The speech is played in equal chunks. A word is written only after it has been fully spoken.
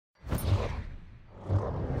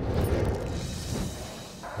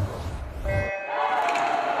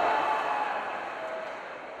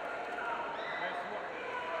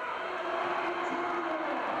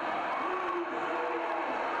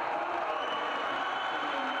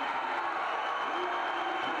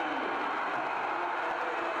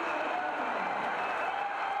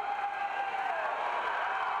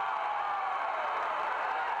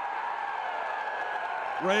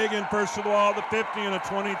Regan first to the wall at the 50 and a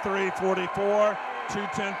 23.44,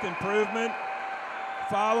 2/10 improvement.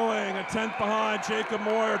 Following a 10th behind, Jacob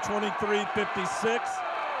Moyer, 23.56.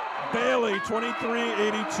 Bailey,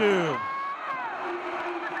 23.82.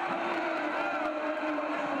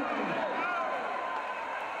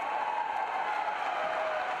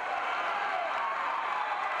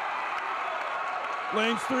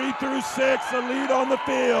 Lanes 3 through 6, a lead on the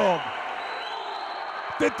field.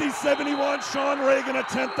 50-71, Sean Regan a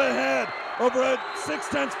 10th ahead over a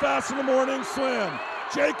 6/10 fast in the morning swim.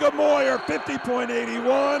 Jacob Moyer,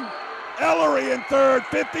 50.81. Ellery in third,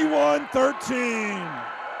 51.13.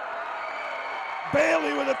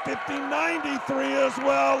 Bailey with a 50.93 as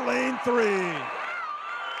well, lane 3.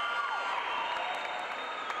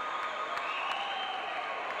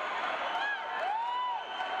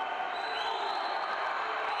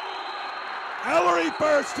 Ellery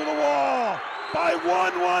first to the wall by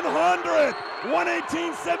 1/100.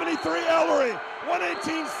 1:18.73 Ellery,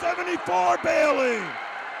 1:18.74 Bailey,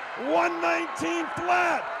 1:19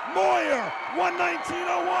 flat Moyer,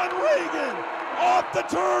 1:19.01 Regan. Off the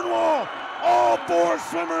turn wall, all four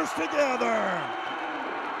swimmers together.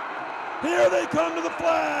 Here they come to the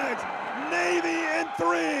flags. Navy in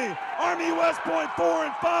 3, Army West Point 4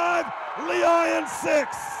 and 5, Lehigh in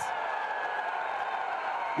 6.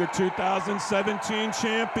 Your 2017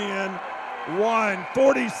 champion,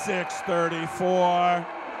 1:46.34,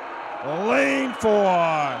 lane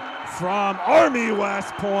 4 from Army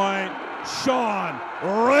West Point, Sean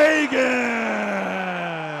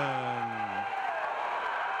Regan.